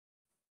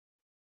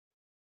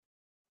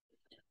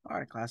All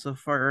right, class. So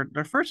for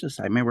the first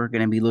assignment, we're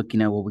going to be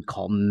looking at what we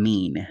call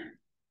mean.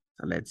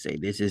 So let's say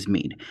this is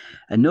mean.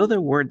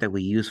 Another word that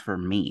we use for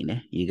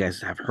mean, you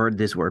guys have heard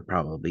this word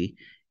probably,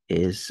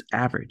 is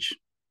average.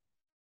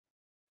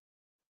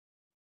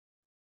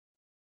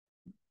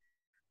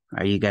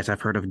 You guys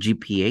have heard of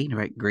GPA,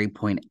 right? Grade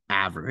point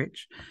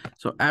average.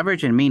 So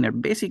average and mean are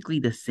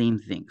basically the same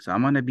thing. So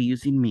I'm going to be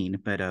using mean,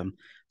 but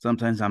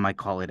sometimes I might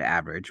call it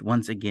average.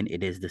 Once again,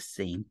 it is the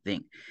same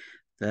thing.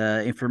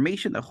 The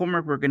information, the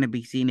homework, we're going to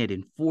be seeing it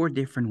in 4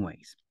 different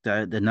ways.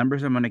 The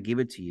numbers I'm going to give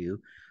it to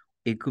you,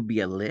 it could be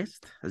a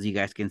list. As you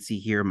guys can see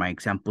here, my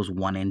examples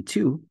 1 and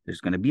 2,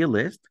 there's going to be a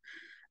list.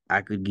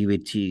 I could give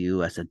it to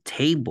you as a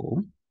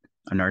table.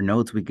 On our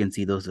notes, we can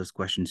see those as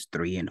questions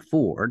 3 and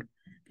 4.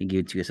 I can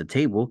give it to you as a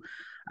table.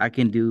 I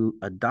can do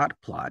a dot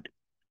plot,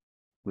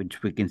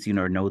 which we can see in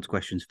our notes,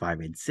 questions 5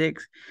 and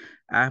 6.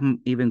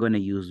 I'm even going to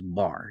use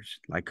bars,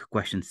 like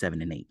questions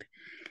 7 and 8.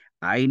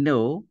 I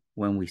know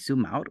when we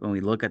zoom out, when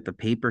we look at the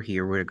paper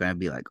here, we're going to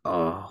be like,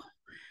 oh,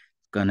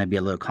 it's going to be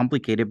a little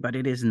complicated, but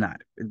it is not.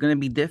 It's going to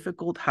be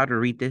difficult how to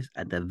read this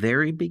at the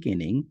very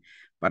beginning,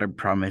 but I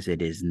promise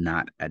it is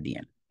not at the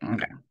end.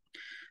 Okay.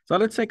 So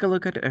let's take a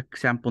look at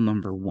example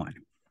number 1.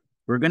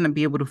 We're going to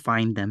be able to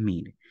find the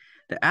mean.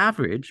 The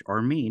average or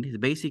mean is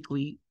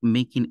basically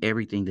making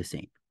everything the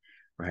same,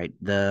 right?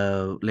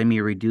 Let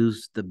me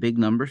reduce the big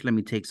numbers. Let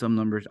me take some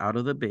numbers out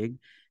of the big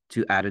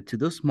to add it to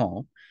the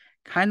small.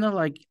 Kind of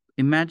like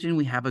imagine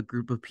we have a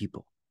group of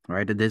people,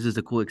 right? This is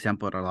a cool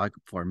example that I like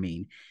for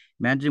mean.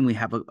 Imagine we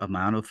have a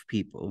amount of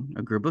people,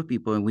 a group of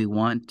people, and we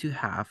want to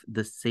have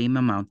the same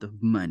amount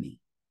of money.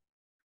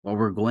 What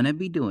we're going to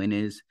be doing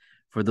is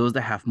for those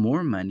that have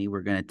more money,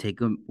 we're going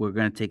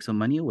to take some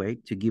money away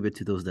to give it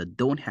to those that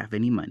don't have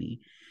any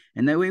money.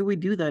 And the way we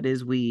do that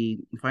is we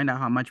find out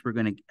how much we're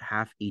going to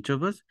have each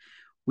of us.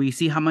 We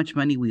see how much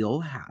money we all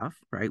have,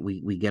 right?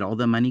 We get all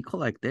the money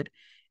collected,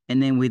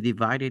 and then we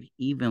divide it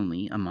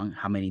evenly among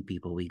how many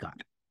people we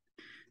got.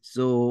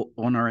 So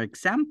on our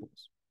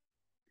examples,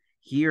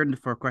 here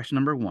for question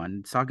number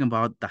 1, it's talking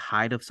about the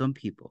height of some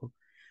people.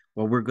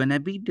 What we're going to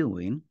be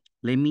doing,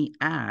 let me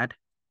add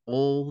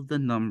all the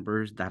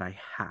numbers that I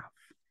have.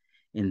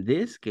 In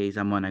this case,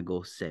 I'm going to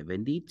go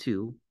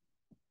 72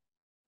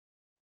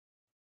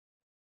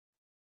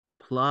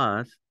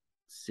 plus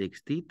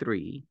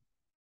 63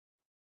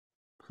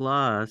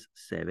 plus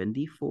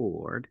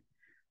 74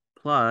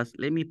 plus,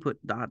 let me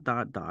put dot,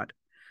 dot, dot,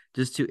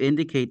 just to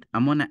indicate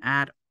I'm going to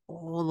add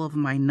all of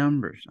my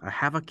numbers. I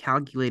have a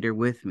calculator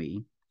with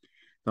me.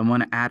 So I'm going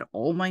to add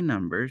all my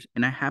numbers,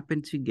 and I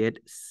happen to get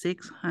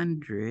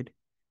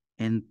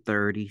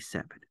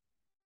 637.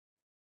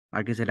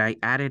 Like I said, I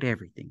added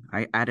everything.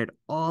 I added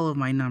all of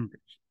my numbers.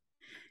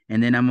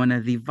 And then I'm going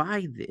to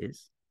divide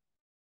this.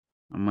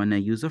 I'm going to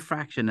use a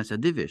fraction as a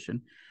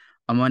division.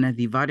 I'm going to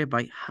divide it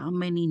by how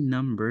many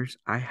numbers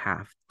I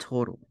have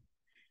total.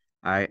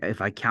 If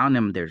I count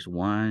them, there's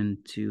 1,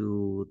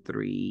 2,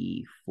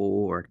 3,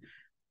 4,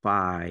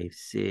 5,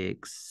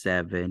 6,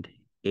 7,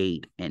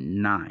 8,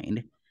 and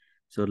 9.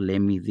 So let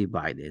me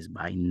divide this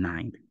by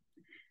 9,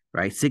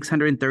 right?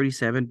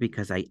 637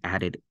 because I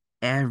added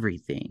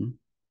everything.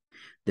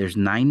 There's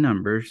 9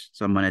 numbers,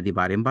 so I'm going to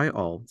divide them by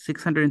all.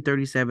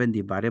 637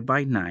 divided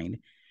by 9.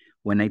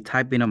 When I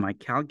type in on my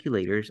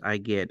calculators, I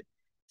get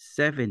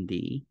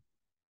 70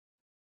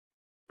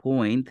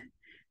 point,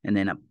 and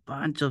then a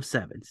bunch of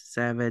sevens,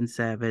 7,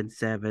 7,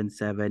 7,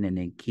 7, and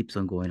it keeps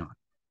on going on.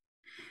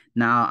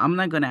 Now, I'm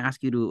not going to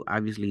ask you to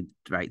obviously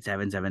write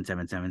 7, 7,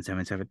 7, 7,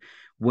 7, 7.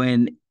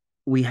 When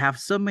we have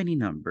so many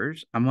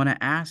numbers, I'm going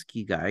to ask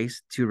you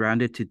guys to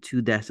round it to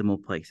 2 decimal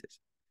places.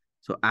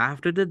 So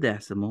after the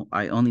decimal,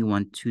 I only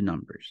want 2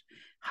 numbers.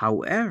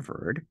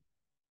 However,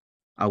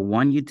 I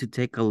want you to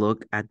take a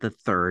look at the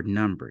third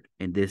number.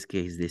 In this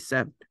case, the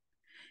 7th.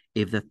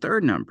 If the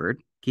third number,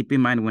 keep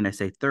in mind when I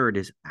say third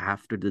is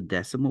after the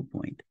decimal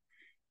point.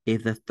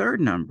 If the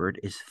third number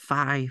is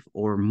 5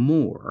 or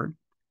more,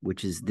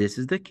 which is this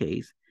is the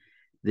case,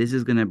 this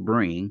is going to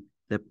bring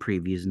the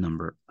previous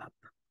number up.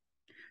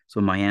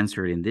 So my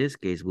answer in this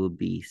case will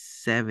be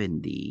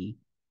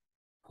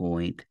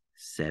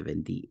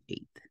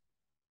 70.78.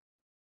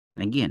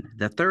 Again,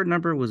 the third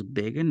number was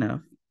big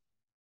enough,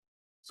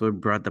 so it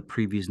brought the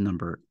previous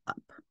number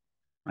up.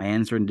 My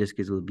answer in this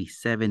case will be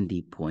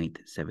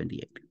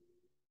 70.78.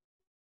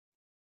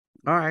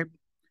 All right.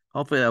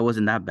 Hopefully that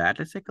wasn't that bad.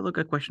 Let's take a look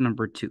at question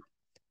number 2.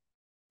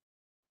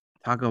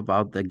 Talk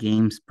about the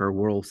games per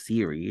World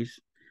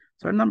Series.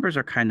 So our numbers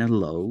are kind of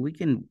low. We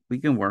can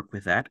work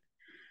with that.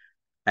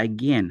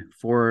 Again,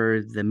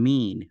 for the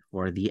mean,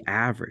 for the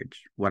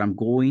average, what I'm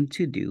going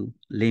to do,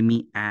 let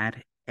me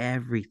add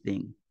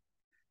everything.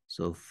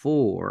 So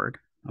Ford,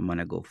 I'm going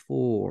to go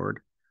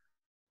Ford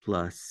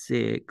plus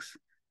 6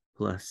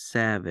 plus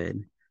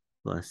 7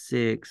 plus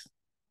 6,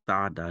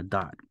 dot, dot,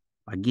 dot.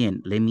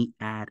 Again, let me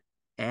add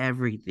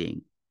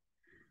everything.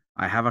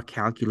 I have a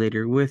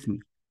calculator with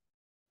me.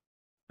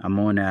 I'm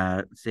going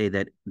to say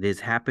that this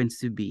happens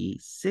to be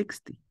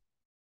 60.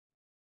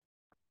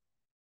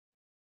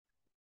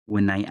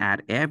 When I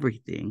add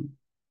everything,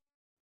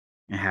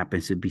 It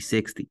happens to be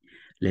 60.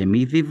 Let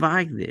me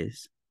divide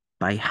this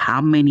by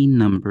how many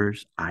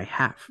numbers I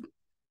have.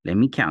 Let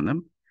me count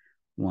them.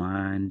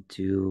 1,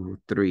 2,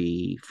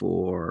 3,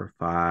 4,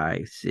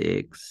 5,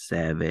 6,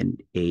 7,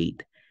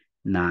 8,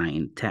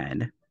 9,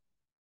 10.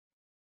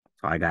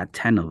 So I got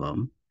 10 of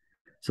them.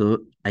 So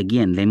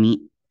again, let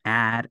me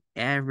add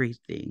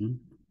everything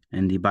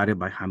and divide it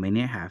by how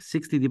many I have.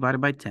 60 divided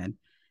by 10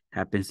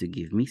 happens to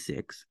give me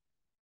 6.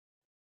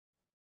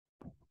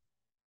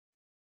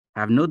 I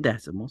have no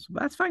decimals,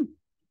 but that's fine.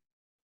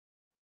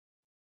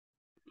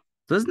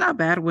 So it's not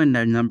bad when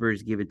the number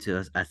is given to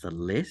us as a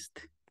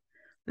list.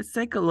 Let's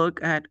take a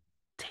look at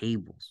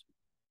tables.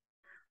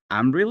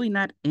 I'm really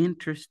not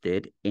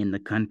interested in the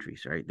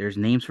countries, right? There's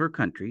names for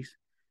countries.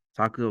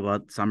 Talking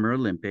about Summer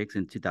Olympics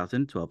in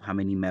 2012, how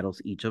many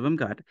medals each of them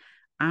got.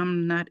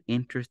 I'm not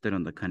interested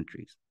in the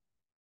countries.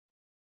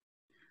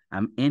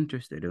 I'm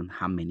interested in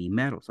how many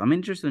medals. I'm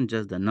interested in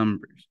just the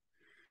numbers.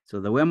 So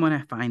the way I'm going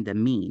to find the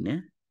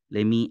mean,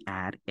 let me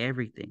add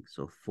everything.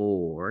 So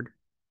Ford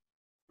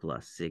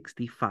plus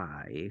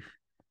 65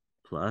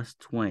 plus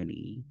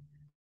 20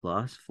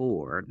 plus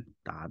Ford,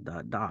 dot,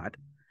 dot, dot.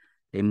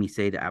 Let me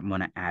say that I'm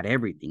going to add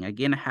everything.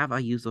 Again, I have a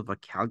use of a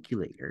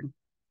calculator.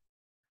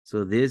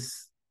 So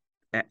this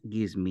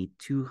gives me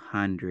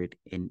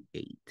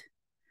 208.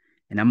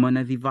 And I'm going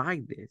to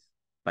divide this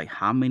by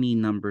how many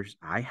numbers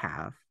I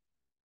have.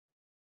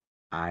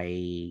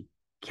 I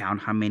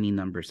count how many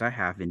numbers I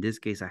have. In this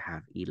case, I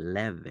have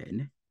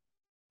 11.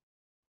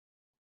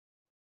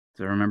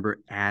 So remember,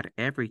 add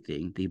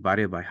everything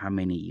divided by how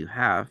many you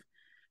have.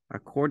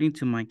 According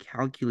to my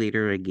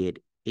calculator, I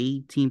get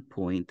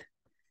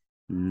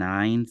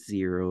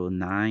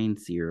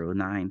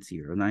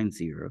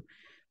 18.90909090.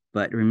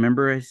 But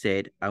remember I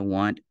said I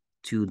want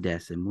 2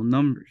 decimal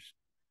numbers.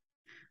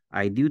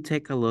 I do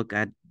take a look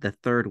at the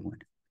third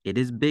one. It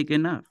is big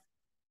enough.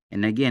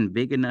 And again,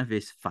 big enough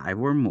is 5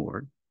 or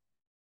more.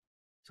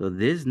 So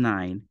this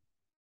 9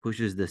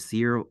 pushes the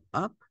 0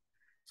 up.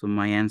 So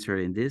my answer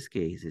in this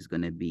case is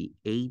going to be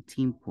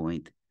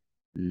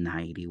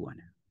 18.91.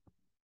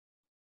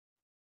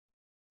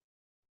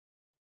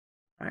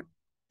 Right?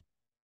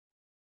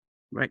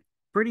 Right.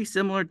 Pretty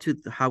similar to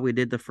how we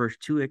did the first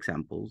 2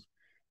 examples.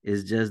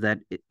 Is just that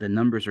the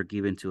numbers are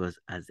given to us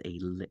as a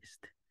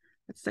list.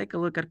 Let's take a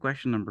look at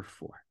question number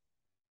 4.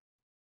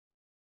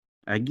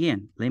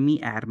 Again, let me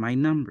add my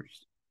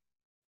numbers.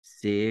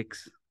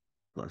 6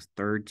 plus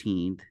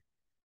 13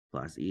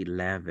 plus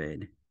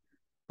 11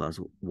 plus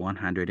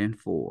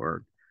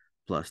 104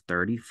 plus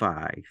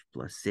 35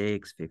 plus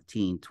 6,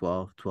 15,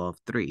 12, 12,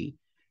 3.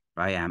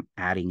 Right? I'm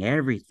adding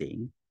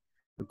everything.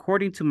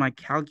 According to my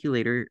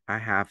calculator, I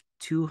have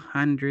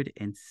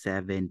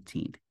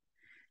 217.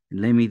 And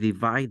let me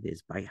divide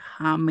this by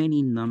how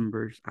many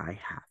numbers I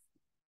have.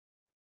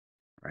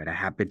 Right? I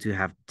happen to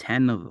have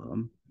 10 of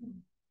them.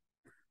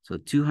 So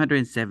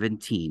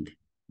 217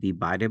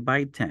 divided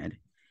by 10,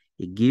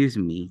 it gives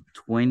me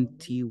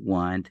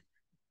 21.7.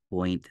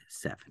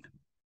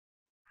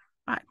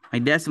 All right, my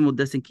decimal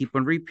doesn't keep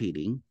on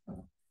repeating.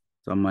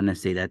 So I'm going to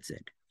say that's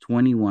it,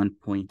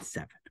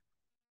 21.7.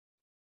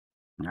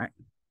 All right,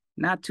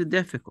 not too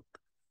difficult.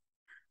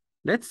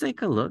 Let's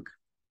take a look.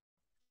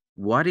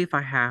 What if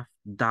I have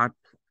dot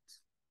plots?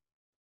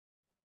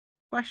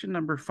 Question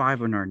number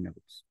 5 on our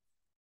notes.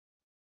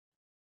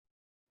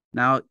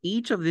 Now,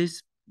 each of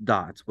these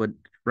dots would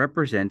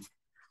represent,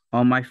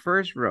 on my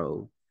first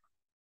row,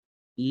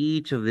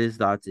 each of these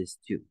dots is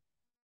 2.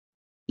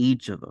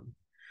 Each of them.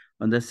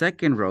 On the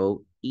second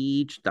row,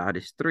 each dot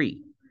is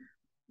 3.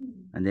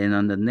 And then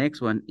on the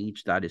next one,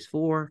 each dot is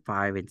 4,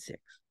 5, and 6.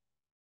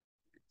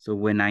 So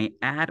when I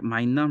add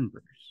my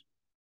numbers,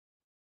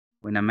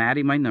 I'm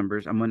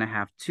going to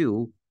have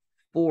 2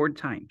 4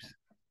 times.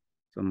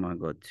 So I'm going to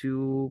go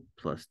 2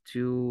 plus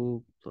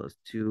 2 plus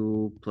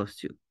 2 plus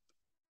 2.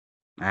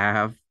 I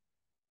have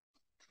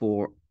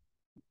 4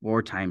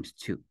 times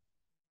 2.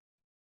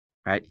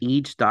 Right?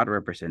 Each dot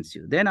represents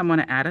 2. Then I'm going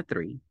to add a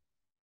 3.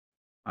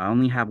 I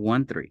only have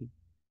 1 3.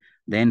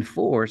 Then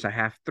 4s, I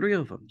have 3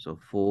 of them. So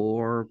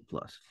 4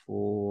 plus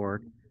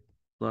 4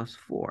 plus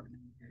 4.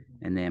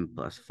 And then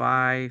plus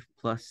 5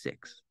 plus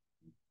 6.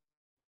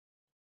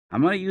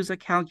 I'm going to use a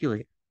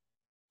calculator.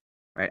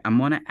 Right? I'm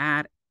going to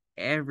add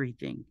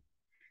everything.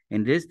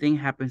 And this thing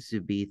happens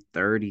to be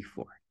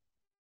 34.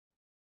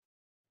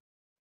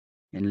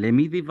 And let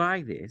me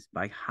divide this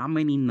by how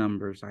many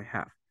numbers I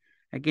have.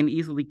 I can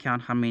easily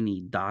count how many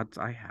dots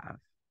I have.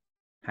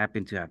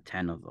 Happen to have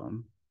 10 of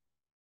them.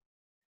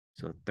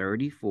 So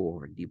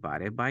 34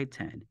 divided by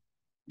 10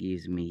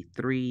 gives me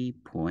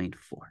 3.4.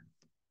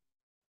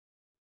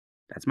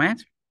 That's my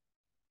answer.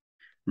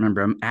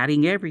 Remember, I'm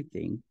adding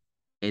everything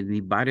and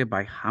divided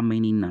by how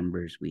many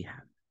numbers we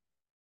have.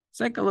 Let's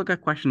take a look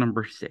at question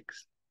number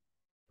 6.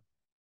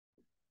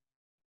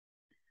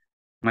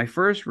 My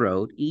first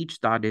row, each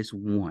dot is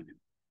 1.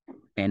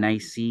 And I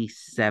see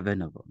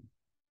 7 of them.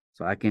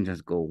 So I can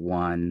just go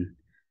 1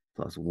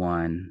 plus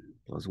 1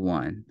 plus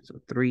 1. So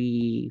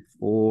 3,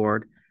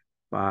 4,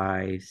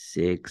 5,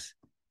 6,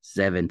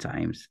 7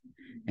 times,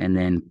 and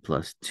then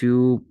plus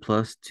 2,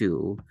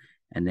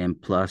 and then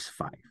plus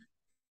 5.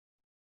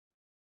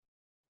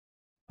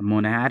 I'm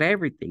going to add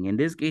everything. In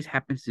this case,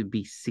 happens to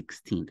be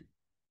 16.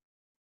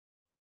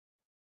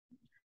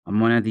 I'm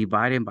going to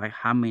divide it by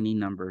how many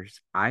numbers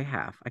I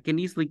have. I can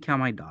easily count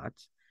my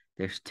dots.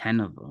 There's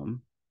 10 of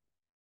them.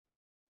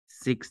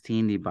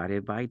 16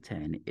 divided by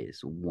 10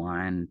 is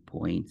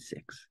 1.6.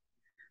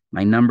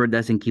 My number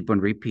doesn't keep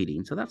on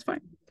repeating, so that's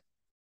fine.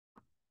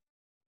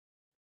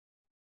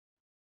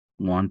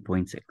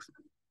 1.6.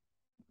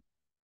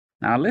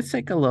 Now let's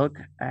take a look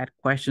at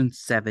questions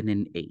 7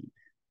 and 8.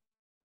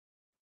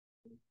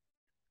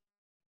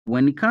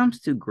 When it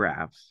comes to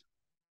graphs,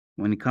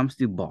 when it comes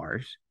to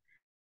bars,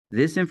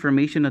 this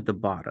information at the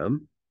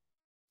bottom,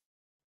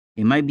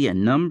 it might be a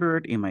number,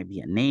 it might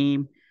be a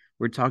name.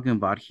 We're talking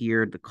about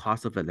here the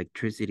cost of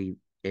electricity,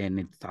 and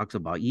it talks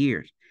about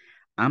years.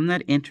 I'm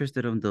not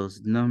interested in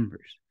those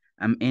numbers.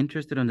 I'm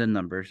interested in the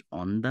numbers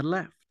on the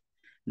left.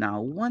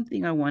 Now, one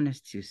thing I want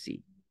us to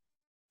see.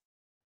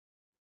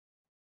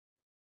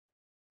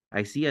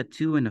 I see a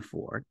 2 and a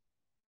 4.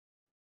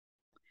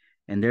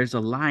 And there's a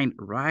line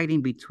right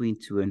in between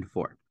 2 and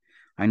 4.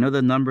 I know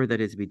the number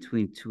that is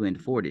between 2 and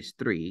 4 is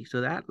 3.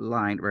 So that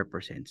line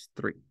represents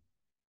 3.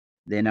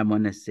 Then I'm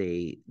going to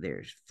say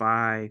there's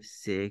 5,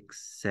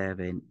 6,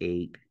 7,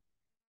 8,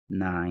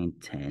 9,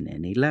 10,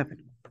 and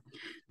 11.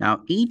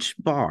 Now, each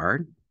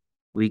bar,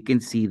 we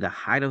can see the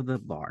height of the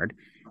bar,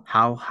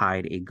 how high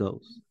it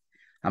goes.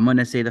 I'm going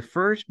to say the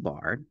first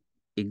bar,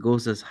 it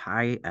goes as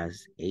high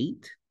as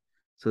 8.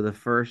 So the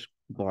first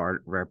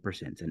bar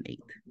represents an 8.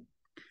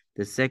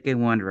 The second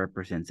one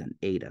represents an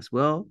 8 as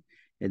well.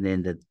 And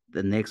then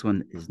the next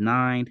one is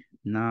 9,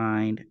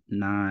 9,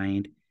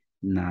 9,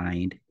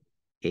 9,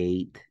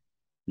 8,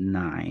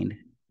 9,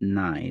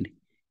 9,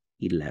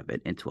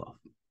 11, and 12.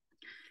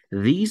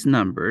 These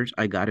numbers,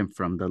 I got them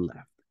from the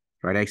left,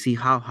 right? I see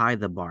how high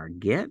the bar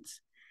gets.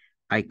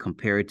 I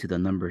compare it to the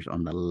numbers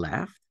on the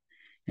left.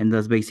 And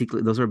those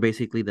are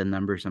basically the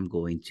numbers I'm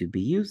going to be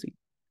using.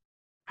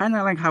 Kind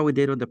of like how we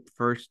did with the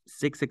first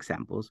 6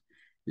 examples.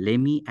 Let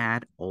me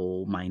add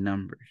all my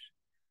numbers.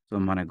 So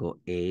I'm going to go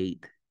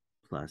 8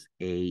 plus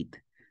 8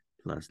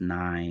 plus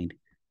 9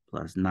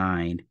 plus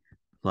 9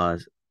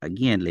 plus,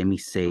 again, let me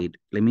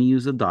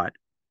use a dot.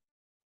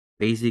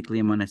 Basically,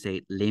 I'm going to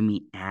say, let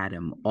me add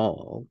them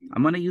all.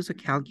 I'm going to use a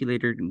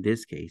calculator in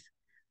this case.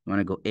 I'm going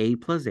to go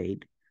 8 plus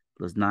 8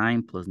 plus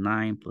 9 plus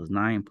 9 plus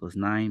 9 plus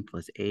 9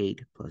 plus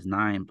 8 plus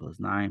 9 plus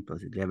 9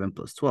 plus 11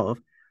 plus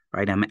 12,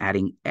 right? I'm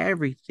adding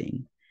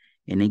everything,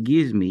 and it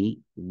gives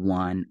me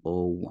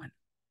 101.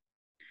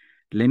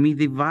 Let me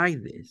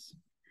divide this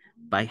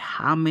by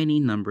how many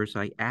numbers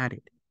I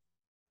added.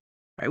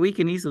 Right? We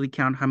can easily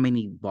count how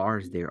many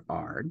bars there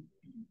are.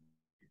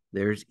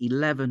 There's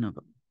 11 of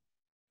them.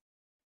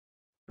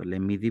 But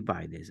let me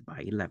divide this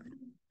by 11,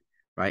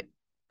 right?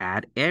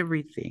 Add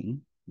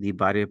everything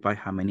divided by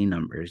how many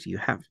numbers you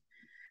have.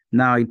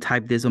 Now I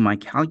type this on my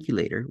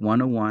calculator,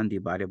 101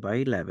 divided by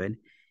 11.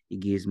 It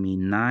gives me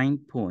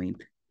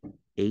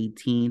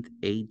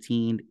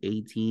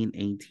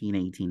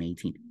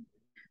 9.18.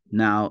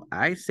 Now,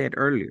 I said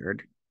earlier,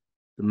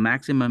 the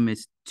maximum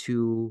is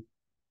 2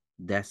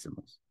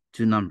 decimals,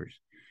 2 numbers.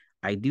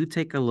 I do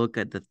take a look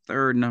at the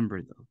third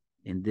number, though.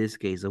 In this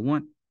case, a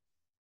 1.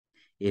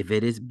 If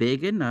it is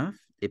big enough,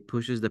 it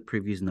pushes the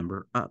previous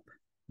number up.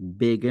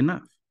 Big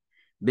enough.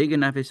 Big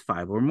enough is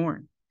 5 or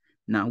more.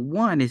 Now,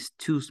 1 is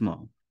too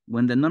small.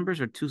 When the numbers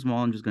are too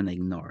small, I'm just going to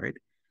ignore it.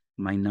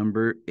 My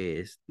answer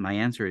is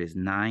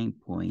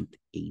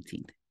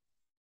 9.18.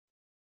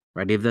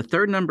 Right? If the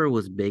third number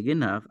was big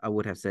enough, I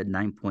would have said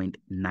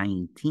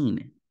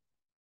 9.19.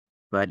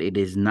 But it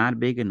is not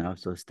big enough,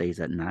 so it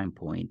stays at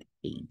 9.18.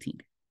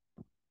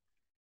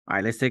 All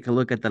right, let's take a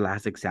look at the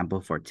last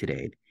example for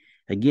today.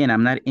 Again,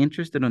 I'm not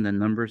interested in the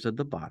numbers at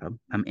the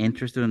bottom. I'm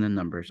interested in the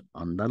numbers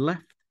on the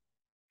left.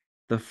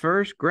 The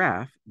first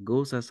graph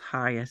goes as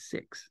high as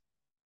 6.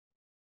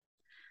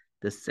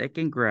 The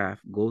second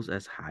graph goes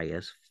as high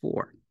as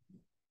 4.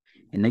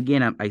 And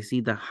again, I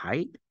see the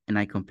height, and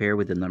I compare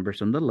with the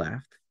numbers on the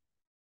left.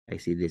 I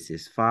see this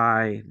is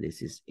 5,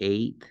 this is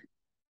 8,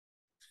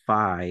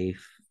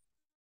 5,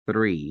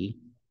 3,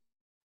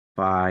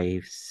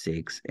 5,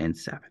 6, and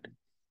 7.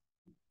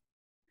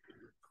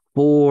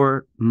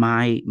 For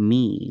my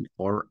mean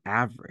or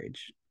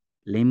average,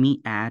 let me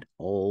add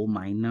all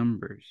my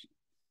numbers.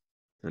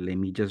 So let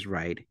me just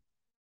write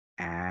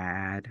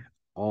add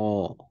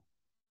all.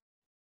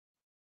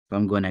 So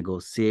I'm going to go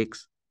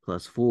 6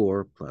 plus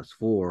 4 plus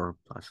 4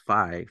 plus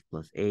 5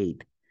 plus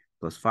 8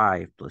 plus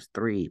 5 plus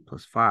 3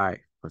 plus 5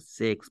 plus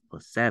 6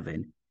 plus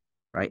 7,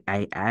 right?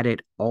 I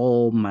added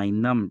all my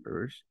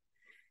numbers,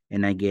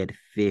 and I get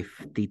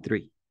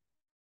 53.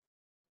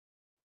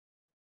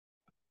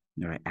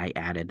 All right, I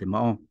added them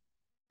all.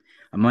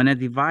 I'm going to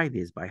divide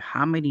this by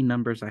how many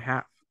numbers I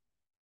have.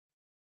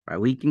 Right,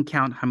 we can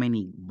count how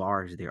many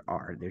bars there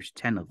are. There's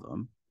 10 of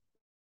them.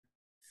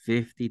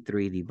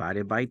 53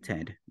 divided by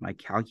 10. My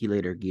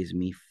calculator gives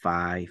me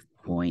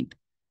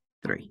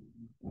 5.3.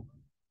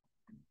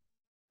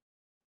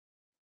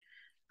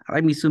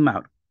 let me zoom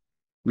out.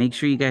 Make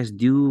sure you guys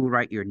do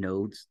write your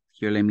notes.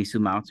 Here, let me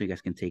zoom out so you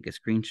guys can take a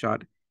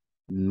screenshot.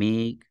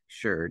 Make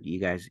sure you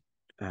guys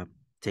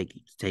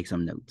take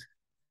some notes.